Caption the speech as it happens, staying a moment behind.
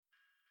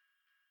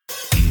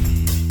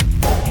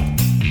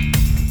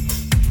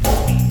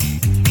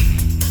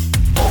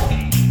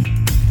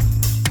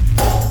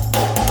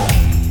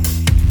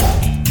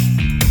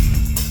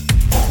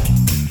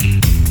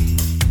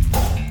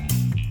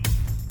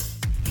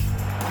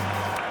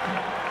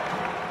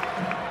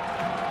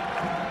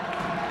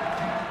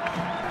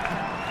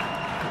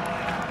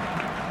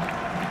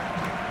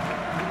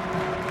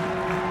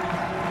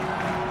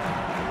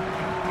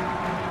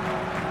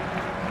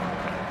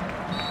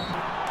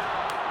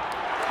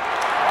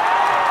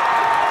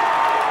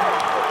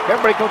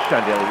Everybody, Coach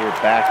John Daly here,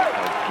 back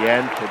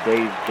again.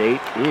 Today's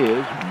date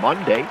is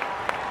Monday,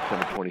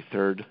 December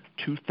 23rd,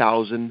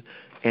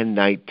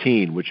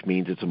 2019, which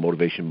means it's a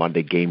Motivation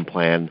Monday game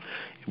plan.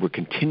 We're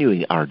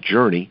continuing our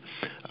journey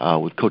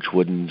with Coach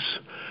Wooden's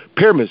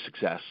Pyramid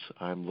Success.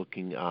 I'm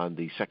looking on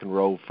the second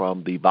row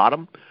from the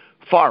bottom.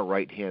 Far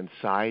right-hand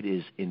side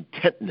is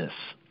intentness.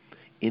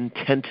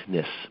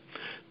 Intentness.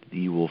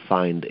 You will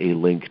find a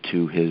link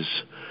to his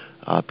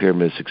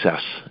Pyramid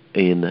Success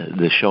in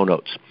the show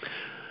notes.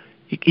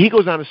 He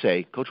goes on to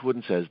say, Coach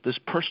Wooden says, this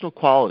personal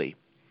quality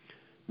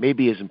may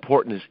be as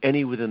important as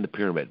any within the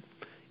pyramid.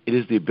 It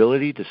is the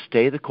ability to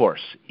stay the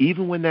course,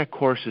 even when that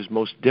course is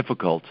most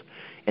difficult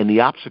and the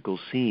obstacles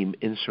seem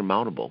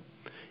insurmountable.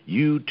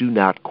 You do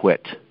not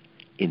quit.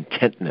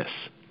 Intentness.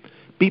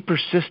 Be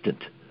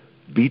persistent.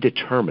 Be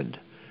determined.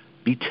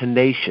 Be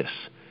tenacious.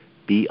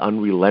 Be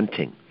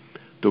unrelenting.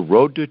 The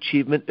road to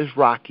achievement is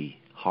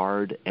rocky,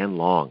 hard, and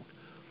long.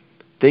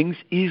 Things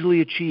easily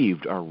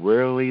achieved are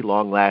rarely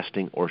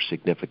long-lasting or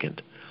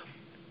significant.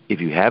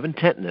 If you have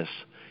intentness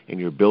and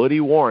your ability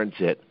warrants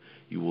it,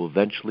 you will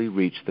eventually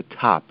reach the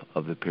top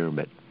of the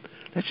pyramid.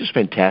 That's just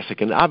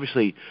fantastic. And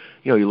obviously,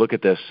 you look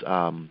at this,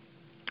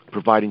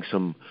 providing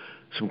some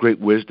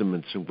great wisdom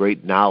and some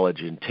great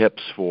knowledge and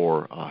tips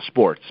for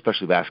sports,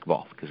 especially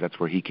basketball, because that's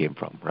where he came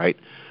from, right?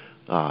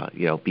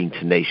 Being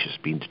tenacious,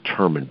 being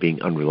determined,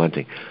 being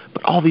unrelenting.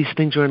 But all these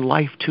things are in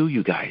life too,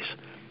 you guys.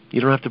 You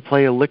don't have to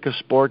play a lick of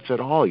sports at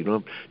all.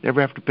 You never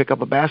have to pick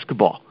up a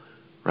basketball,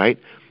 right?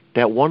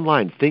 That one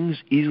line, things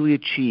easily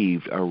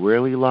achieved are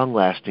rarely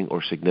long-lasting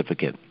or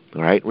significant,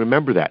 all right?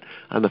 Remember that.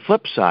 On the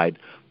flip side,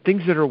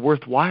 things that are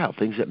worthwhile,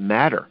 things that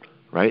matter,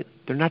 right?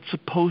 They're not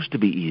supposed to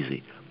be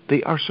easy.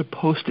 They are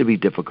supposed to be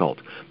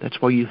difficult. That's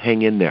why you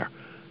hang in there.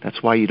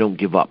 That's why you don't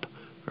give up,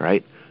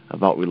 right?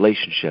 About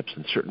relationships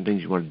and certain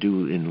things you want to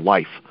do in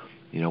life,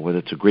 whether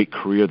it's a great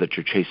career that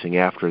you're chasing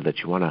after, that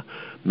you want to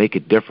make a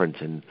difference,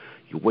 and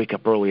you wake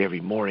up early every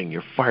morning,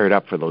 you're fired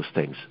up for those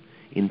things.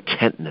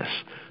 Intentness.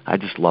 I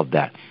just love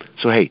that.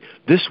 So, hey,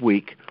 this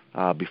week,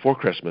 before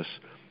Christmas,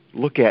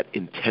 look at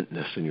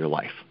intentness in your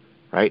life,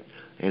 right?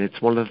 And it's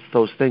one of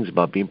those things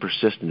about being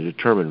persistent,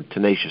 determined,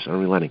 tenacious,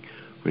 unrelenting.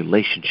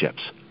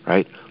 Relationships,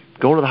 right?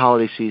 Go into the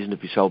holiday season,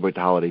 if you celebrate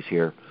the holidays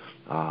here,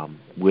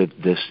 with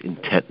this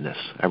intentness.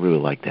 I really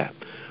like that.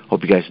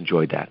 Hope you guys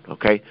enjoyed that,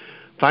 okay?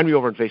 Find me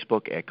over on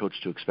Facebook at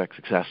Coach to Expect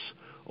Success,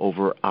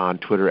 over on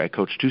Twitter at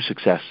Coach to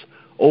Success,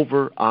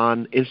 over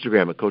on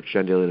Instagram at Coach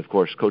John Daly, and, of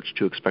course,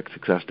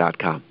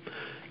 CoachToExpectSuccess.com.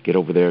 Get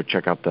over there,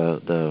 check out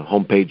the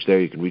homepage there.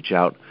 You can reach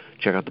out,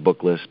 check out the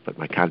book list, but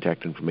my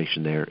contact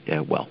information there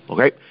as well,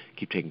 okay?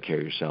 Keep taking care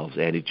of yourselves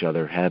and each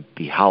other.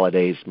 Happy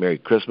holidays. Merry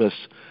Christmas.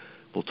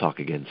 We'll talk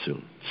again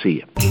soon.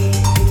 See you.